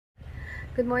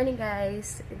Good morning,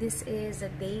 guys. This is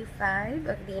day 5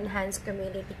 of the Enhanced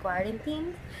Community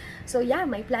Quarantine. So yeah,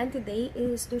 my plan today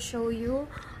is to show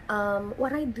you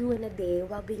what I do in a day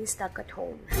while being stuck at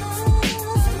home.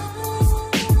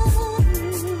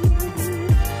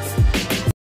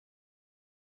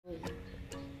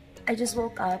 I just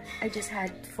woke up. I just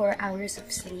had 4 hours of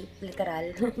sleep,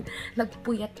 literal.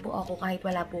 Nagpuyat po ako kahit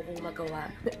wala po akong magawa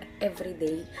every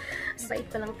day. Sait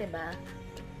ko lang, diba?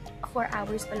 4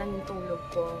 hours pa lang yung tulog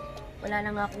ko. Wala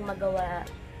na nga akong magawa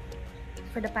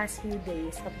for the past few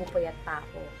days. Nagpupuyat pa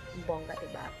ako. Bongga,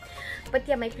 diba? But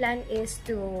yeah, my plan is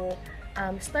to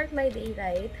start my day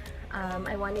right.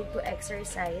 I wanted to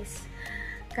exercise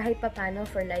kahit pa paano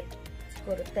for like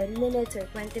siguro 10 minutes or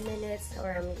 20 minutes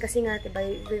or kasi nga diba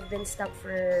we've been stuck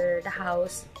for the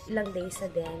house ilang days na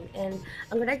din, and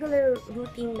ang regular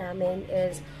routine namin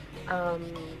is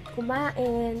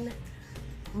kumain,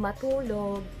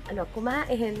 matulog,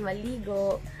 kumain,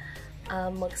 maligo,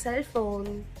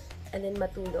 mag-cellphone, and then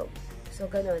matulog. So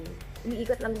ganun,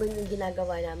 umiikot lang dun yung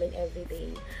ginagawa namin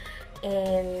everyday.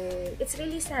 And it's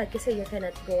really sad kasi you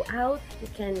cannot go out, you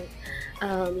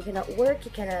cannot work,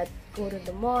 you cannot go to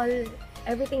the mall,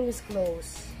 everything is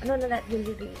closed.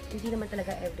 Hindi naman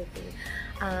talaga everything.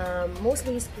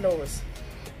 Mostly is closed.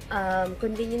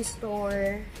 Convenience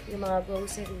store, yung mga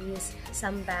groceries,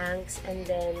 some banks, and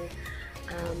then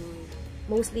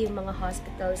mostly yung mga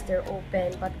hospitals, they're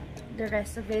open, but the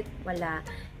rest of it, wala.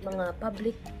 Mga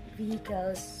public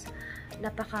vehicles,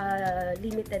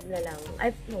 napaka-limited na lang.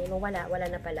 Wala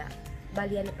na pala.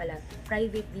 Bali, pala.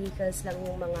 Private vehicles lang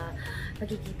yung mga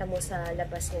makikita mo sa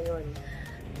labas ngayon.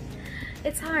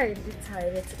 It's hard.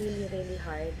 It's really, really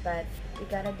hard. But we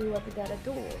gotta do what we gotta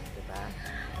do. Diba?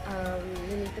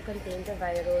 We need to contain the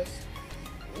virus.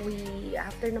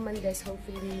 After naman this,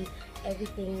 hopefully,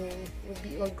 everything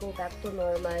will go back to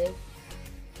normal.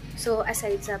 So,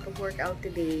 aside sa pag-workout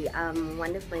today,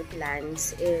 one of my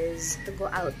plans is to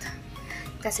go out.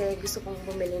 Kasi gusto kong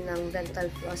bumili ng dental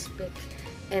floss pick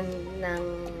and ng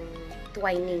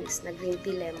Twinings na green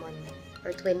tea lemon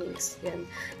or Twinings. Yan.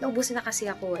 Naubusin na kasi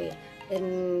ako eh.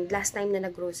 And last time na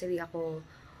nag-grocery ako,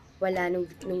 wala nung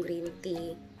green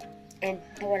tea. And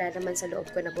wala naman sa loob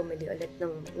ko na bumili ulit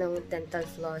ng dental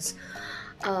floss.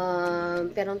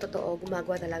 Pero ang totoo,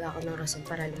 gumagawa talaga ako ng rason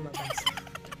para lumabas.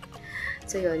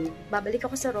 So yun, babalik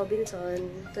ako sa Robinson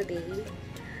today.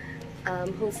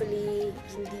 Hopefully,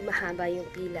 hindi mahaba yung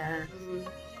pila.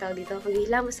 Tawag dito,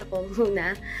 maghihilamos ako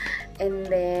muna. And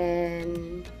then,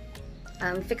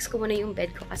 fix ko muna yung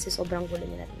bed ko kasi sobrang gulo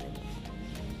nila.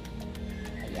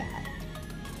 Ayan.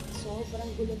 Sobrang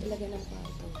gulo talaga ng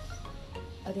kwarto.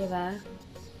 O, diba?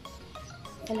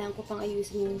 Kailangan ko pang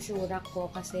ayusin yung rack ko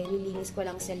kasi nilinis ko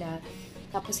lang sila.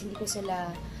 Tapos hindi ko sila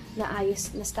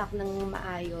na-stock ng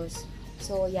maayos.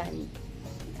 So, yan.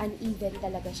 Uneven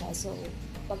talaga siya. So,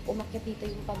 pag umakyat dito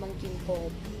yung pamangkin ko,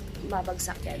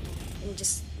 mabagsak yan. And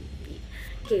just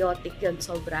chaotic yun,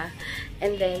 sobra.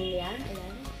 And then, yeah,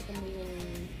 ayan. Ito mo yung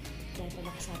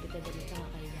nakasabit na dito,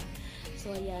 nakakaya.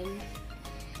 So, ayan.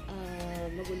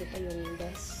 Magulo pa yung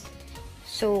desk.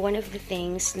 So, one of the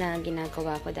things na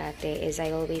ginagawa ko dati is I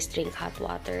always drink hot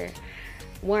water.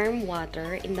 Warm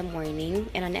water in the morning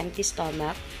and on empty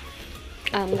stomach.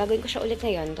 Gagawin ko siya ulit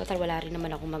ngayon. Total, wala rin naman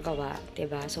akong magawa.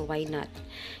 Diba? So, why not?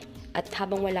 At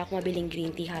habang wala akong mabiling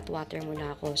green tea, hot water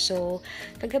muna ako. So,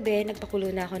 kagabi,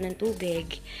 nagpakulo na ako ng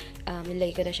tubig.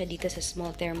 Nilagay ko na siya dito sa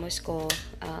small thermos ko.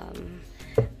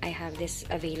 I have this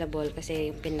available kasi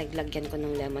yung pinaglagyan ko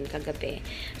ng lemon kagabi.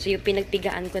 So, yung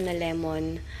pinagpigaan ko na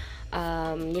lemon,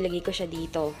 nilagay ko siya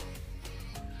dito.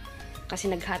 Kasi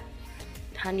nag-hot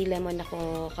honey lemon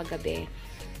ako kagabi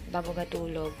bago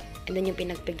katulog. And then yung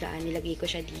pinagpigaan, nilagay ko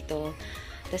siya dito.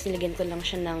 Tapos nilagyan ko lang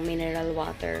siya ng mineral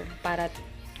water para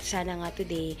sana nga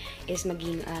today is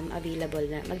maging available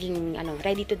na, maging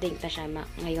ready to drink na siya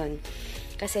ngayon.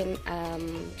 Kasi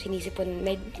sinisipon,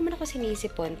 hindi man ako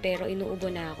sinisipon, pero inuubo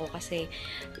na ako kasi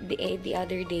the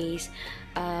other days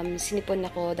sinipon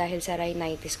ako dahil sa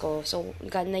rhinitis ko. So,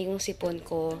 gana yung sipon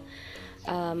ko.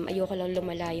 Ayoko lang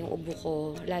lumala yung ubo ko,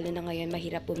 lalo na ngayon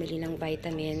mahirap bumili ng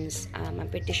vitamins. I'm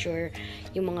pretty sure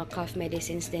yung mga cough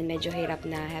medicines din medyo hirap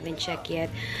na, haven't checked yet,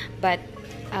 but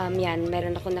yan,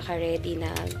 meron ako naka-ready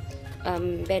na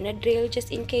Benadryl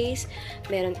just in case.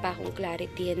 Meron pa akong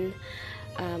Claritin,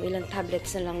 ilang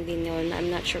tablets na lang din yun.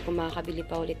 I'm not sure kung makakabili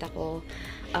pa ulit ako.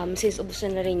 Since ubos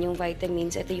na rin yung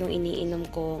vitamins, ito yung iniinom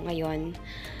ko ngayon,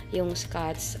 yung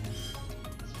Scott's.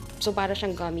 So para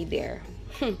siyang gummy bear.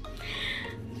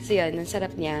 So yun, ang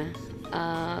sarap niya.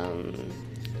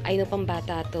 I know pang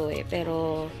bata to eh,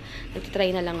 pero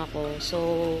nagtitry na lang ako. So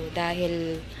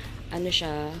dahil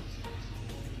siya,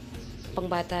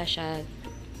 pangbata siya.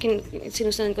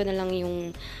 Sinusunod ko na lang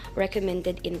yung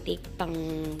recommended intake pang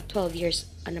 12 years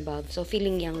and above. So,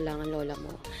 feeling young lang ang lola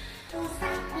mo. You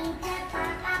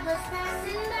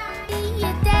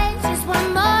dance just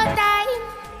one more time.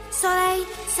 So they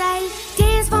say,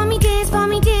 dance for me, dance for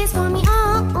me, dance for me,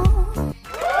 oh, oh.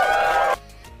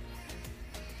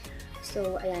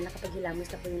 So, ayan, nakapaghilamos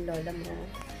na po yung lola mo.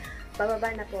 Bababa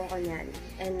na po ako niyan.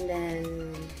 And then,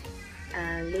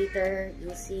 later,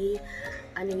 you'll see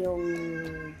ano yung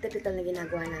typical na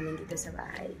ginagawa namin dito sa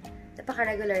bahay.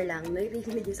 Napaka-regular lang.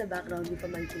 Narinig nyo sa background yung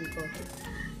pamangkin ko.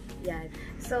 Yan.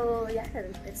 So, yeah.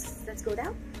 Let's go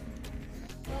down.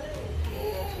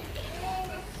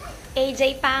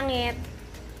 AJ, pangit.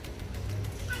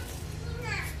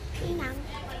 Inang.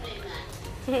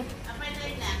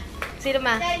 Sino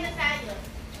ma?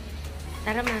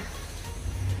 Tara ma.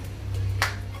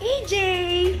 AJ!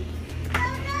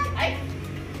 Ay,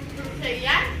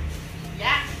 yan?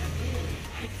 Yeah.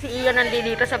 Si Ian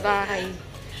nandito sa bahay.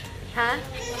 Ha?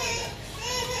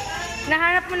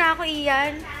 Nahanap mo na ako,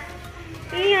 Ian.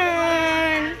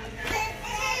 Ian!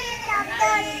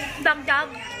 Dagdag!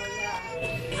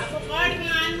 Ako corn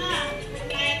nga na.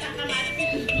 Kaya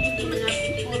nakamatis.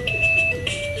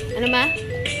 Ano ma?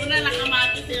 Una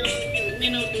nakamatis yung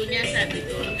minuto niya, sabi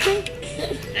ko.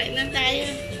 Kain lang tayo.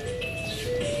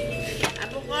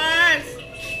 Apo Corns!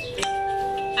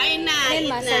 Kain na. Ayun, eat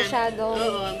ma, na. sa shadow.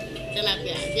 Oo.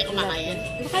 Tilapia. Hindi ako makain.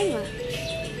 Makain ma.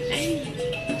 Kain na.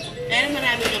 Pero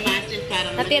marami kamatis.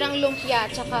 Parang Natirang lumpia,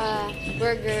 tsaka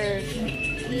burger.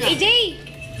 Ano? AJ!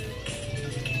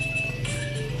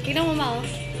 Tignan mo ma, oh.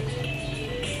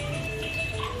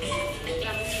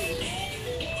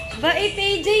 Bait,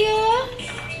 AJ, oh!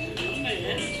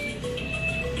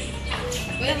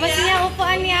 Labas niya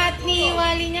upuan ni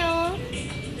Wally niya, oh.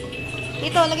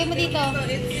 Dito, lagay mo dito.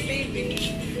 It's the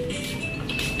baby.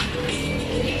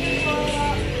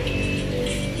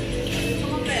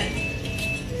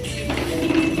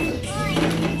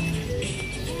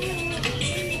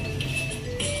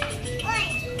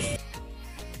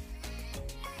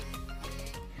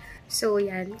 So,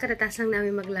 yan. Karatas lang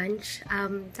namin mag-lunch.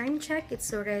 Time check, it's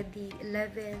already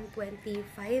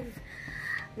 11:25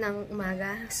 ng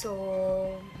umaga. So,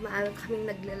 maaga kaming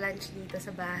nagla-lunch dito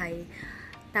sa bahay.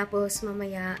 Tapos,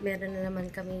 mamaya, meron na naman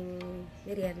kaming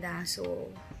merienda. So,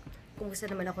 kumusta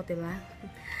naman ako, diba?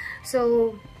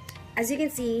 So, as you can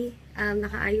see,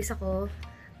 nakaayos ako.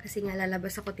 Kasi nga,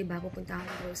 lalabas ako, diba? Pupunta ako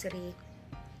ng grocery.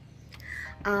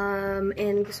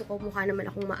 And gusto ko mukha naman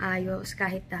akong maayos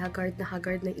kahit na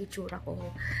haggard ng itsura ko.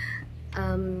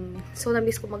 So,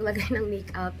 namiss ko maglagay ng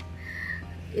makeup.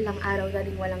 Ilang araw na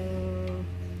rin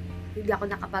hindi ako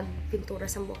nakapagpintura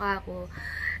sa mukha ko.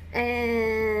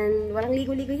 And walang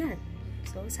ligo-ligo yan.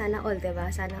 So, sana all, diba?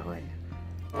 Sana all.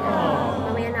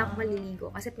 Mamaya na ako maliligo.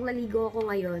 Kasi kung naligo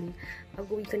ako ngayon, pag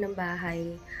uwi ko ng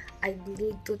bahay, I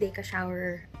need to take a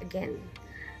shower again.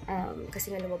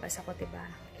 Kasi nga lumabas ako, diba?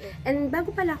 And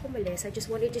bago pala ako umalis, I just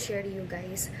wanted to share to you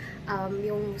guys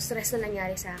yung stress na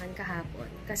nangyari sa akin kahapon.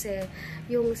 Kasi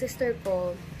yung sister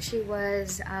ko, she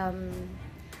was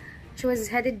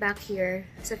headed back here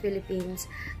sa Philippines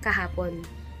kahapon.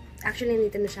 Actually,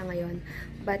 nandito na siya ngayon.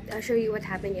 But I'll show you what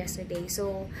happened yesterday.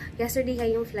 So, yesterday nga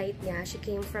yung flight niya, she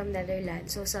came from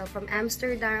Netherlands. So, from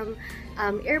Amsterdam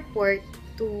airport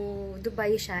to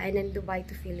Dubai siya, and then Dubai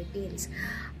to Philippines.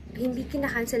 Hindi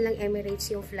kinakancel ng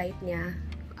Emirates yung flight niya.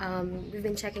 We've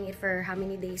been checking it for how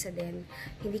many days na din.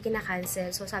 Hindi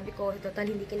kinakancel. So, sabi ko, total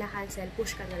hindi kinakancel,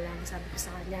 push ka na lang, sabi ko sa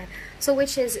kanya. So,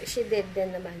 which is, she did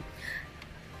din naman.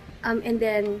 And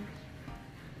then,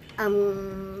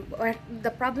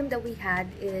 the problem that we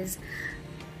had is,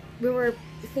 we were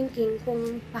thinking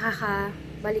kung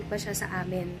makakabalik pa siya sa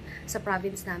amin, sa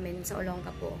province namin, sa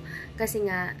Olongapo. Kasi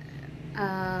nga,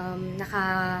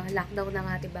 naka-lockdown na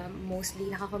nga, diba?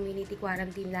 Mostly, naka-community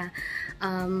quarantine na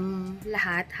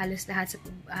halos lahat sa,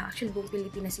 actually buong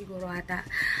Pilipinas siguro ata.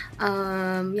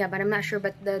 Yeah, but I'm not sure,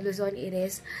 but the Luzon it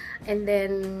is. And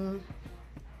then,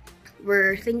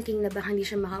 we're thinking na baka hindi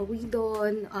siya makauwi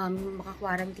doon,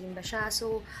 maka-quarantine ba siya.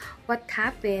 So, what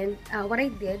happened, what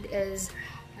I did is,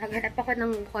 naghanap ako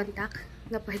ng contact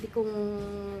na pwede kong,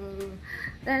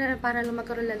 para lang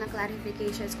magkaroon lang ng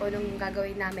clarifications kung anong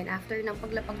gagawin namin after ng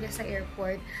paglapag niya sa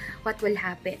airport, what will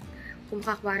happen. Kung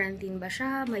maka-quarantine ba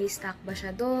siya, may stock ba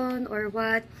siya doon, or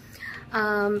what.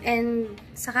 And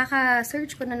sa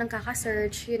kaka-search ko na ng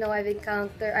kaka-search, you know,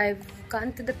 I've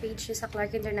gone to the page sa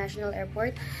Clark International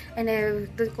Airport, and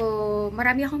doon ko,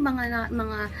 marami akong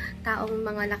mga taong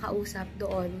mga nakausap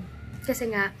doon.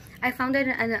 Kasi nga, I found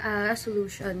a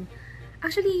solution.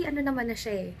 Actually, ano naman na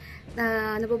siya eh,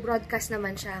 na nabobroadcast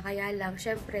naman siya, kaya lang,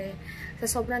 syempre, sa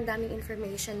sobrang daming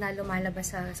information na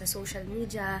lumalabas sa social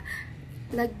media,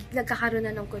 nagkakaroon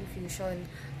na ng confusion.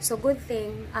 So, good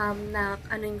thing na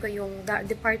anuin ko yung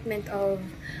Department of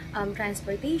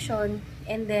Transportation,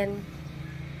 and then,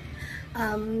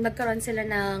 nagkaroon sila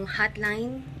ng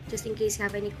hotline, just in case you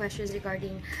have any questions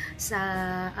regarding sa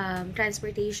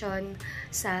transportation,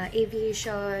 sa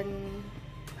aviation,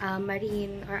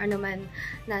 marine, or ano man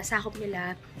na sakop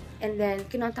nila. And then,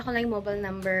 kinontak ko lang yung mobile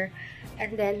number.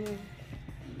 And then,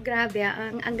 grabe,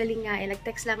 ang galing nga eh.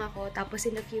 Nag-text lang ako, tapos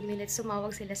in a few minutes, sumawag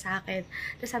sila sa akin.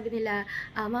 Tapos sabi nila,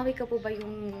 Mami ka po ba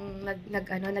yung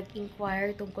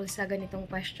nag-inquire tungkol sa ganitong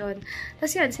question?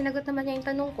 Tapos yun, sinagot naman niya yung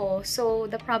tanong ko. So,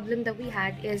 the problem that we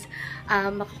had is,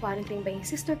 maka-quarantine ba yung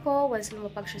sister ko once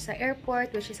lumapag siya sa airport,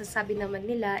 which is sasabi naman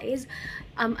nila is,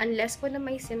 unless po na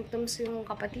may symptoms yung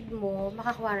kapatid mo,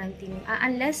 maka-quarantine.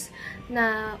 Unless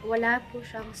na wala po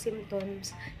siyang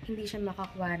symptoms, hindi siya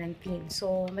maka-quarantine.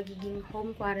 So, magiging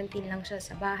home quarantine lang siya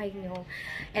sa bahay niyo.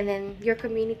 And then, your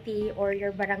community or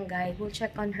your barangay will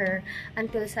check on her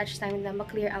until such time na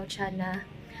ma-clear out siya na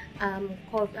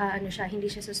hindi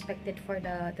siya suspected for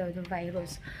the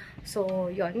virus.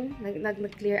 So, yon,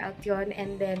 nag-clear out yon.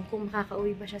 And then, kung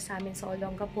makakauwi ba siya sa amin sa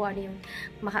Olongapo, ano yung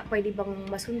pwede bang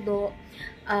masundo?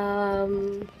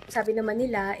 Sabi naman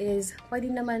nila is,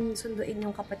 pwede naman sunduin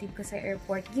yung kapatid ko sa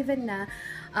airport, given na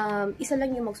isa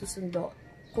lang yung magsusundo.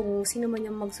 Kung sino man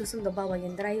yung magsusundo, bawa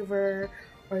yung driver,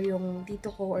 or yung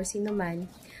tito ko, or sino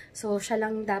man. So, siya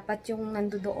lang dapat yung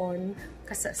nandoon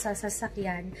sa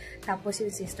sasakyan. Tapos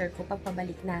yung sister ko,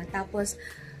 pagpabalik na. Tapos,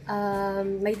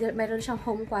 mayroon siyang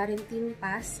home quarantine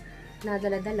pass na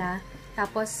dala-dala.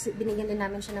 Tapos, binigyan din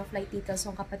namin siya ng flight details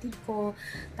ng kapatid ko.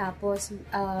 Tapos,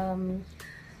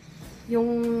 yung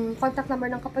contact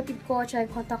number ng kapatid ko, tsaka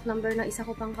yung contact number ng isa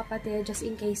ko pang kapatid, just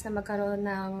in case na magkaroon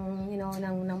ng,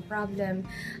 ng problem.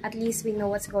 At least we know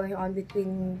what's going on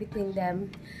between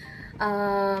them.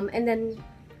 And then,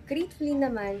 gratefully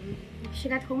naman, she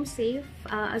got home safe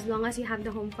as long as you have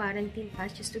the home quarantine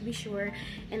pass, just to be sure.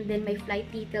 And then, may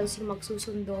flight details yung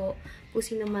magsusundo, kung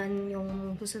sino man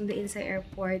yung susunduin sa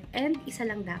airport. And isa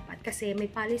lang dapat, kasi may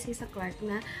policy sa Clark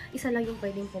na isa lang yung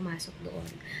pwedeng pumasok doon.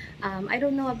 I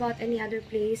don't know about any other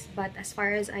place, but as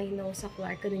far as I know sa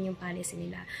Clark, ganun yung policy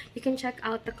nila. You can check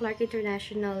out the Clark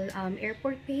International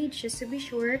Airport page, just to be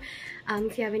sure.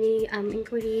 If you have any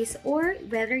inquiries, or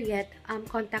better yet,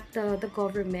 contact the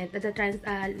government, the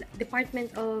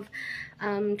Department of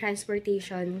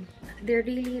Transportation. They're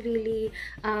really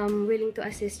willing to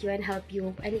assist you and help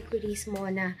you. Any queries mo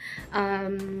na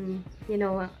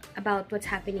about what's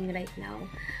happening right now.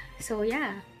 So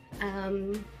yeah,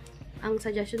 ang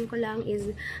suggestion ko lang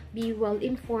is be well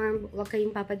informed. Huwag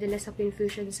kayong papadala sa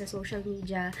confusion sa social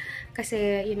media,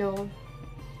 kasi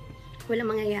walang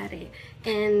mangyayari.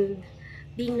 And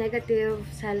being negative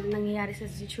sa nangyayari sa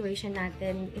situation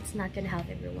natin, it's not gonna help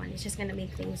everyone. It's just gonna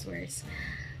make things worse.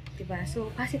 Diba? So,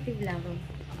 positive lang.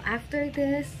 After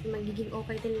this, magiging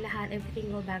okay din lahat. Everything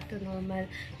go back to normal.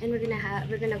 And we're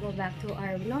gonna go back to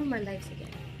our normal lives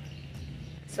again.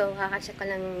 So, kakacheck ko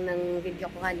lang ng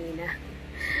video ko kanina.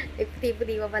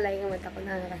 Puti-puti pa pala yung mata ko,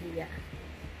 nakakahiya.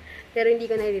 Pero hindi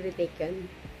ko na-retake yun.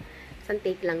 Isang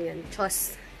take lang yun.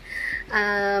 Chos.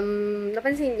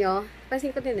 Napansin nyo?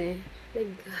 Pansin ko din eh. My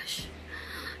gosh.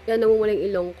 Yan, namumula yung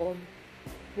ilong ko.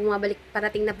 Bumabalik,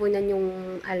 parating na po nan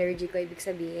yung allergy ko, ibig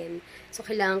sabihin. So,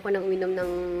 kailangan ko nang uminom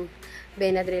ng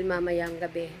Benadryl mamayang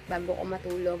gabi bago ko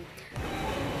matulog.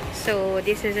 So,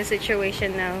 this is the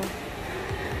situation now.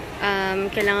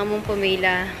 Kailangan mong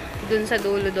pumila dun sa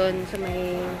dulo dun sa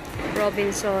may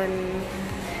Robinson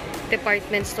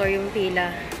department store yung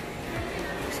pila.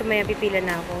 So, may pipila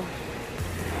na ako.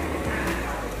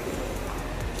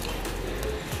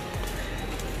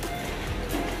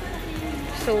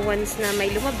 So, once na may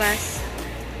lumabas,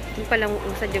 yung palang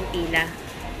usad yung pila.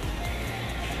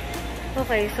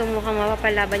 Okay, so mukhang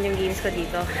mapapalaban yung games ko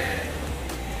dito.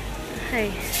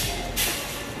 Hi.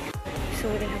 So,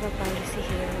 they have a policy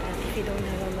here that if you don't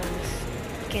have a mask,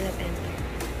 you cannot enter.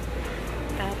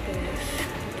 Tapos,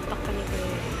 tutok kami ko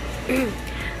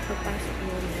magpasok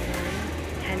mo ng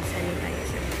hand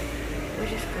sanitizer,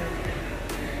 which is good.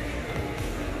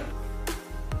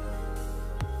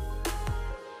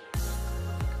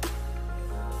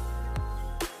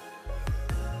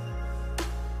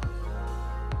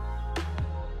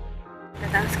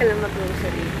 Tapos ka lang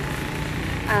mag-grocery.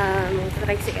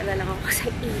 Nakikisika na lang ako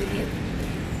sa init.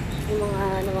 Yung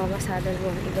mga namamasada ng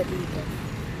mga iba dito.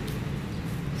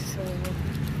 So,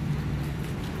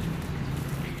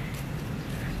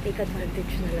 take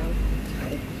advantage na lang.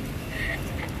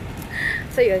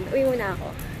 So yun, uwi muna ako.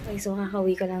 Okay, so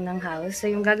kakauwi ko lang ng house. So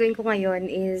yung gagawin ko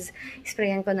ngayon is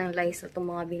sprayan ko ng Lysol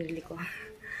itong mga binili ko.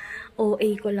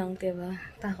 OA ko lang, diba?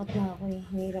 Takot na ako eh.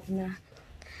 Hirap na.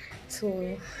 So,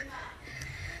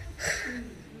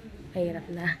 hirap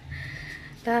na.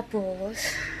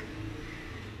 Tapos,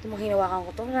 itong hinawakan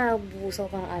ko ito,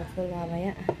 nabubusaw ko ng alcohol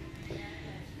mamaya.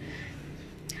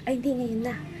 Ay, hindi, ngayon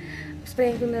na.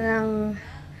 Sprayan ko na ng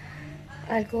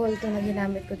alcohol ito na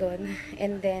ginamit ko doon.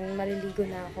 And then, maliligo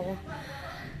na ako.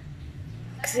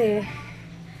 Kasi,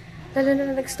 lalo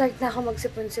na nag-start na ako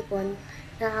magsipon-sipon.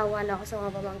 Nahawa na ako sa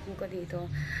mga pamangkin ko dito.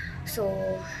 So,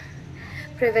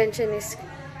 prevention is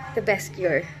the best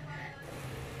cure.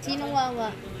 Sinong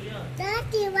wawa?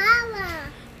 Daddy, Wawa.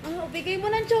 Ah, bigay mo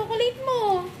ng chocolate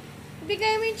mo.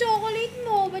 Bigay mo yung chocolate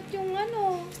mo. Ba't yung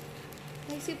ano?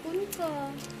 May sipon ka.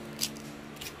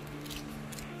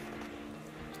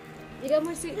 Bigay mo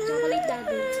si chocolate,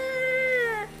 daddy.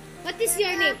 What is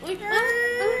your name? Uy,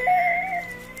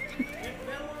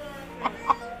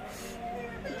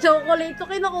 chocolate to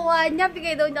kinukuha niya.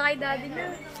 Bigay daw niya kay daddy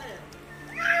niya.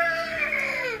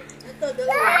 Ito,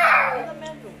 dalawa. Ito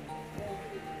meron.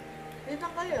 Dito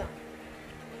kayo.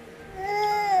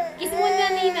 Kiss mo na,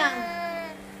 Ninang.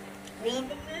 Meron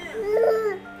pa na yan.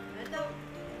 Ito.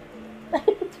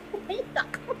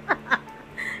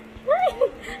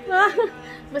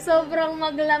 Sobrang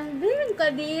maglambing.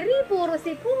 Kadiri. Puro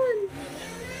sipon.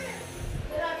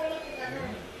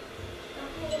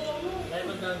 Ay,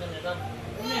 magdaan na nito.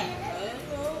 Ayan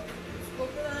o.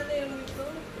 Huwag na na yung ito.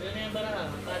 Yan na yung barang.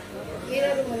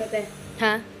 Nilaro mo na, te.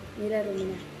 Ha? Nilaro mo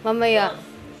na. Mamaya.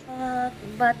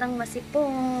 Batang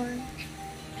masipon.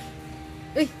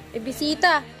 Uy, may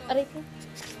bisita. Aray ko.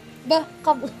 Ba,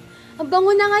 ang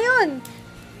bango na ngayon.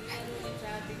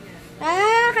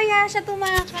 Ah, kaya siya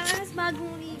tumakas.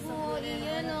 Bagong ligo.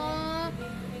 Iyan, oh.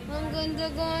 Ang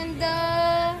ganda-ganda.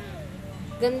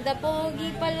 Ganda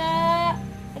pogi pala.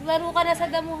 Naglaro ka na sa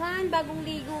damuhan. Bagong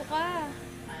ligo ka.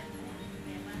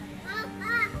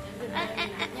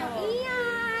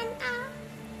 Iyan. Ah,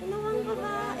 tinawang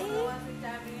babae.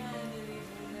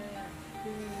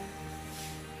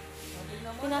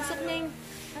 Pinasok na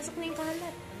yung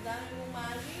kalat. Ang dami mong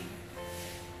mali.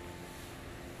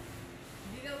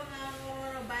 Hindi ka mga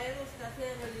coronavirus kasi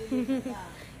naliligo ka.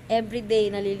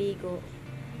 Everyday naliligo.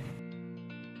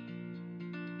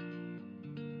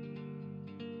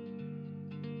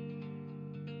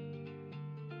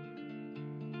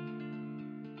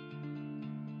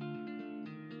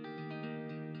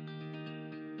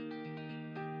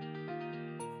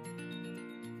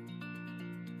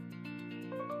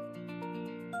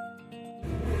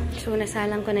 So,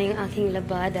 nasalang ko na yung aking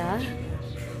labada.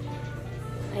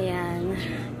 Ayan.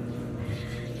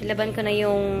 Ilaban ko na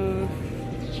yung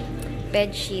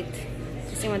bedsheet.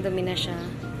 Kasi madumi na siya.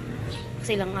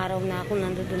 Kasi ilang araw na ako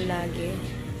nandun lagi.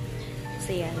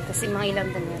 Kasi yan. Kasi mga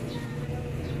ilang damit.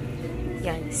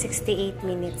 Yan. 68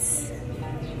 minutes.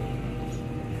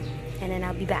 And then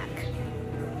I'll be back.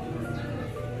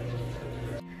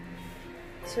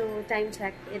 So, time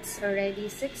check. It's already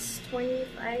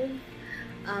 6:25.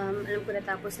 Alam ko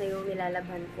natapos na yung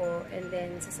nilalabhan ko and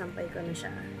then sasampay ko na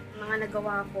siya. Mga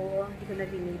nagawa ko, hindi ko na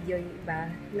binidyo yung iba.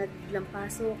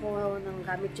 Naglampaso ko ng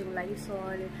gamit yung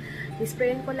Lysol.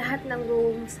 Disprayan ko lahat ng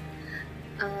rooms,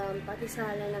 pati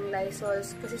sala ng Lysol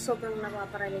kasi sobrang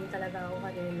napaparaning talaga ako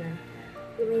kanina.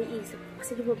 Yung may isip,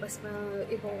 kasi lumabas na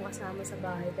ibang kasama sa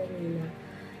bahay kanina.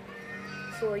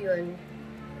 So yun,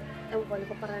 ewan ko,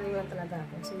 napaparaning lang talaga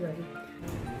ako. So yun.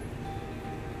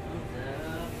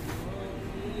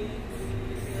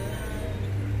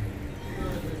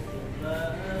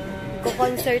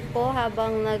 Ko-concert po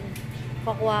habang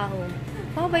nagpakwaho.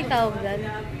 Ano ba yung tawag doon?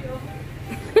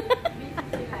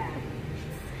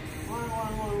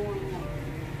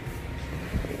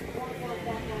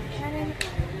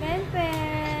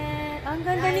 Pen-pen! Ang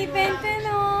ganda ni Pen-pen,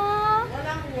 oh!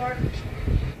 Walang work.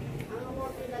 Ang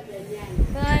work na ganyan.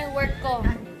 Ito na yung work ko.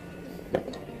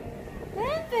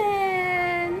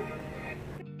 Pen-pen!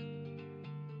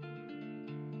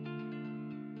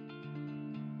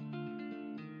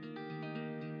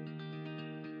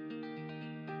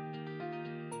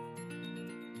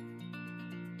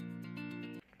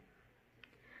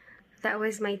 That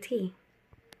was my tea.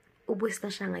 Ubus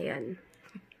na siya ngayon.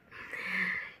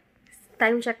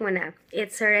 Time check muna.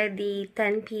 It's already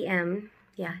 10 p.m.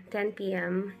 Yeah, 10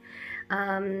 p.m.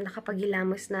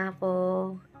 Nakapaghilamos na ako.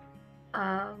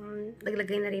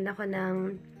 Naglagay na rin ako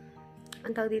ng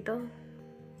ang tawag dito?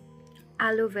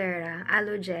 Aloe vera,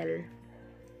 aloe gel.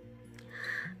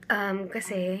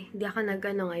 Kasi hindi ako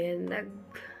nag-ano ngayon,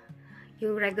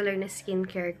 yung regular na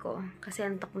skincare ko. Kasi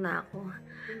antok na ako.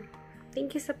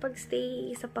 thank you sa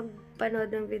pagstay, sa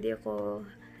pagpanood ng video ko.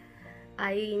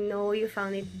 I know you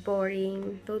found it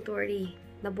boring. Don't worry,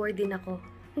 na-bored din ako.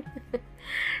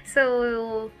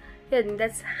 So, yun,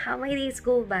 that's how my days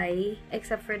go by,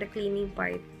 except for the cleaning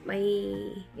part.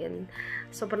 Yun,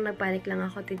 sobrang nagpanic lang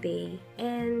ako today.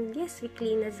 And yes, we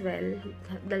clean as well.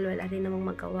 Dahil wala rin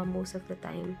namang magawa most of the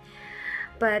time.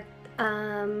 But,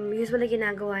 usually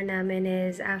ginagawa namin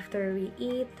is after we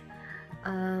eat,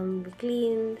 we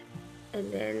clean, and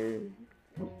then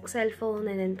cellphone,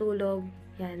 and then tulog.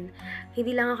 Yan.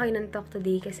 Hindi lang ako inantok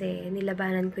today kasi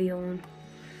nilabanan ko yung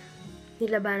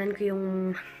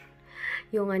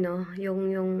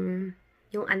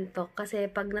antok. Kasi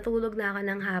pag natulog na ako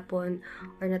ng hapon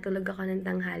or natulog ako ng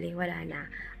tanghali, wala na.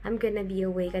 I'm gonna be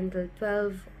awake until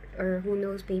 12 or who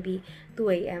knows, maybe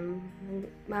 2 a.m.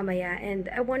 mamaya. And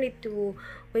I wanted to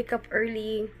wake up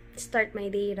early, start my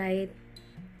day right,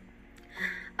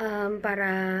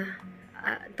 para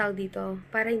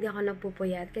para hindi ako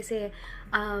nagpupuyat. Kasi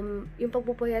yung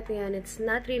pagpupuyat ngayon, it's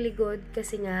not really good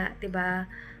kasi nga, 'di ba?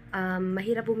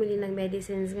 Mahirap bumili ng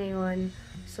medicines ngayon.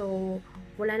 So,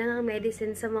 wala na nga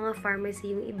medicine sa mga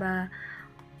pharmacy. Yung iba,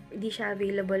 hindi siya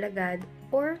available agad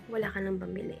or wala ka nang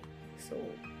pambili. So,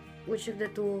 which of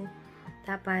the two,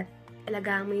 dapat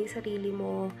alagaan mo yung sarili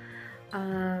mo.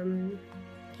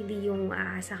 Hindi yung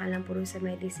aasa ka lang puro sa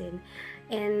medicine.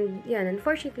 And, yun,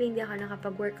 unfortunately, hindi ako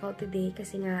nakapag-workout today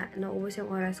kasi nga, naubos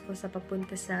yung oras ko sa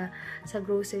pagpunta sa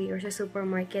grocery or sa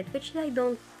supermarket, which I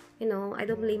don't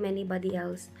blame anybody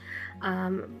else.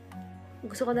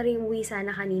 Gusto ko na rin umuwi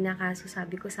sana kanina kaso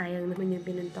sabi ko sayang naman yung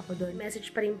binunta ko doon.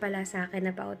 Message pa rin pala sa akin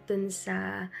about dun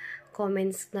sa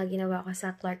comments na ginawa ko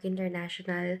sa Clark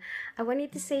International. I wanted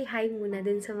to say hi muna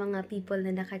dun sa mga people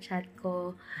na nakachat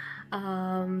ko.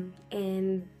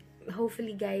 And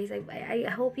hopefully guys, I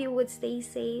hope you would stay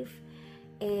safe.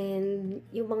 And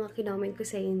yung mga kinoment ko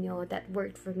sa inyo, that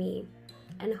worked for me.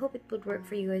 And I hope it would work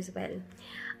for you as well.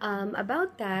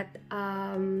 About that,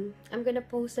 I'm gonna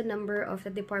post the number of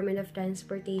the Department of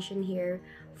Transportation here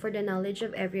for the knowledge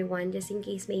of everyone, just in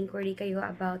case may inquiry kayo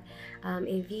about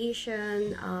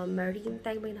aviation, marine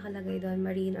time, may nakalagay doon,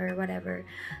 marine or whatever.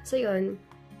 So yun.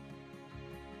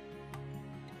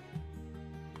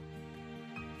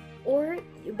 Or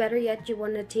better yet, you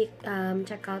wanna check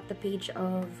out the page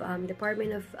of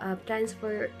Department of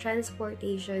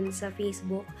Transportation sa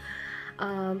Facebook.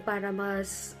 Para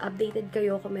mas updated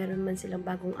kayo kung meron man silang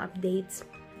bagong updates.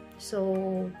 So,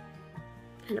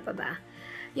 ano pa ba?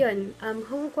 Yun,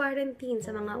 home quarantine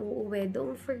sa mga uuwi.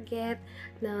 Don't forget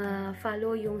na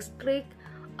follow yung strict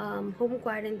home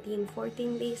quarantine.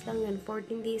 14 days lang yun.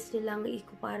 14 days nyo lang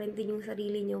i-quarantine yung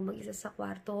sarili nyo, mag-isa sa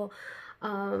kwarto.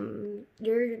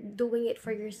 You're doing it for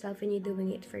yourself and you're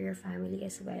doing it for your family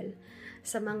as well.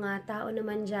 Sa mga tao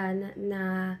naman dyan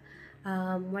na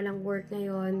walang work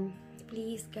ngayon,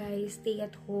 please guys, stay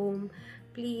at home.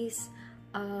 Please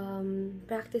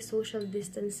practice social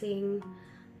distancing.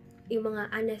 Yung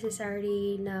mga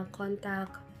unnecessary na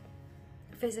contact,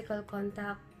 physical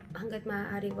contact, hanggat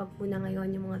maaari wag muna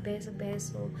ngayon. Yung mga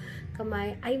beso-beso,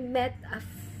 kamay. I met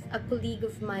a colleague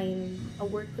of mine, a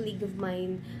work colleague of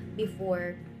mine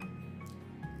before.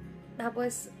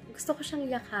 Tapos, gusto ko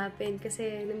siyang yakapin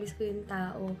kasi namiss ko yung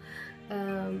tao.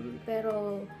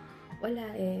 Pero,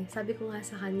 wala eh. Sabi ko nga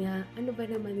sa kanya, ano ba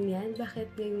naman yan?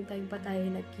 Bakit ngayong time pa tayo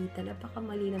nagkita?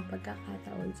 Napakamali ng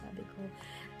pagkakataon, sabi ko.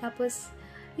 Tapos,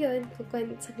 yun,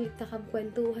 saglit na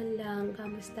kwentuhan lang,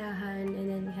 kamustahan, and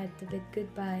then we had to bid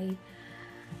goodbye.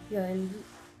 Yun.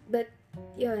 But,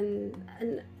 yun,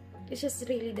 it's just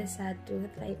really the sad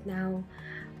truth right now.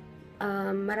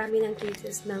 Marami ng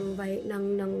cases ng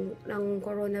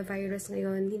coronavirus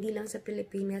ngayon, hindi lang sa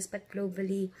Pilipinas, but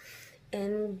globally.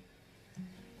 And,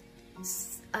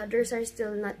 others are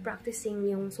still not practicing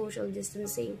yung social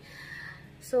distancing.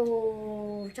 So,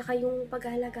 tsaka yung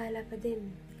pag-alagala pa din.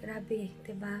 Grabe,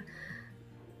 diba?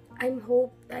 I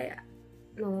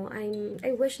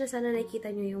wish na sana nakita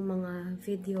nyo yung mga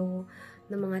video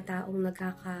ng mga taong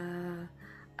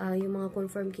yung mga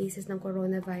confirmed cases ng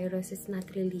coronavirus. It's not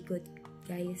really good,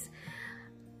 guys.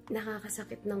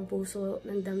 Nakakasakit ng puso,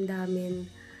 ng damdamin,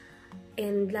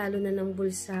 and lalo na ng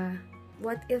bulsa.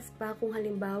 What if pa kung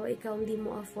halimbawa ikaw hindi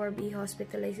mo afford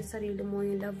i-hospitalize yung sarili mo,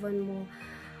 yung loved one mo?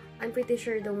 I'm pretty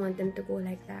sure you don't want them to go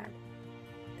like that.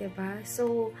 Diba?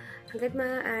 So, hanggat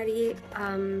maaari,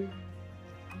 ang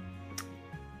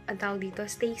tawag dito,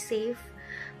 stay safe.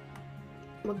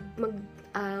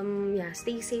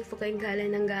 Stay safe. Huwag kayong gala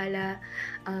ng gala.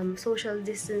 Social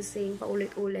distancing,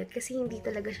 paulit-ulit. Kasi hindi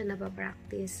talaga siya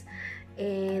napapractice.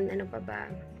 And, ano pa ba?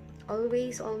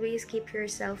 always keep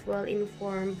yourself well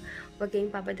informed. Huwag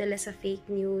kayong papadala sa fake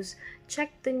news.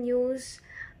 Check the news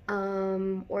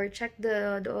or check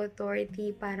the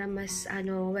authority para mas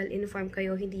well informed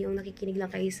kayo, hindi yung nakikinig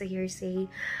lang kayo sa hearsay.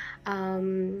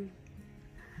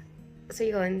 So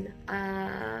yun,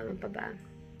 pa ba?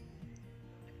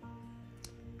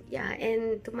 Yeah,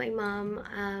 and to my mom,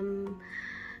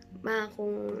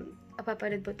 kung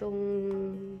papanood po tong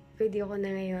video ko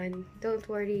na ngayon, don't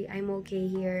worry, I'm okay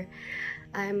here.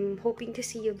 I'm hoping to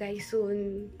see you guys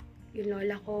soon. Yung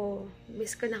lola ko,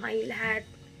 miss ko na kayong lahat.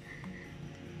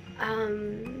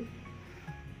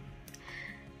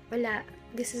 Wala,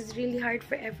 this is really hard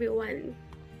for everyone.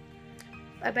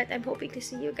 But I'm hoping to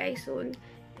see you guys soon.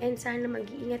 And sana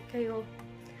mag-iingat kayo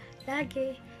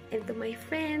lagi. And to my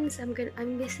friends, I'm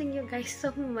missing you guys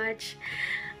so much.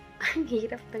 Ang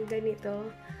hirap ng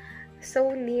ganito.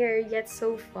 So near, yet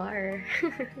so far.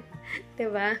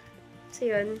 Diba? So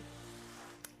yun.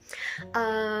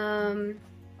 I'm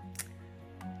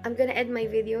gonna end my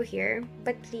video here.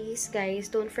 But please,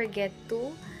 guys, don't forget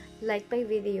to like my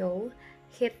video.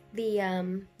 Hit the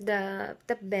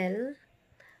bell.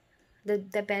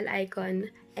 The bell icon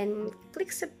and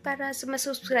click para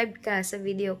subscribe ka sa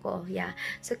video ko. Yeah.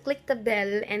 So click the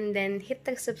bell and then hit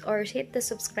the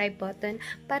subscribe button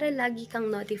para lagi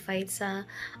kang notified sa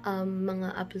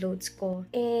mga uploads ko.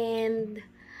 And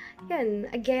yan,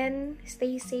 again,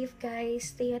 stay safe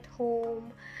guys, stay at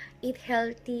home, eat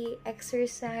healthy,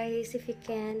 exercise if you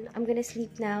can. I'm gonna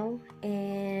sleep now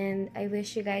and I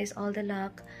wish you guys all the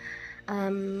luck.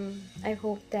 I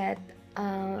hope that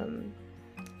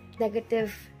negative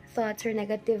thoughts or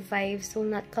negative vibes will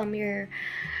not come your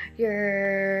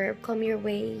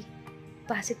way.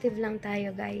 Positive lang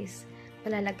tayo, guys.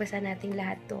 Malalagpasan natin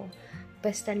lahat to.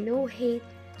 Basta no hate,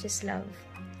 just love.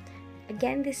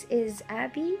 Again, this is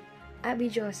Abby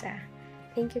Josa.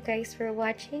 Thank you guys for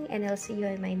watching and I'll see you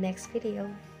in my next video.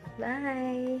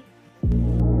 Bye!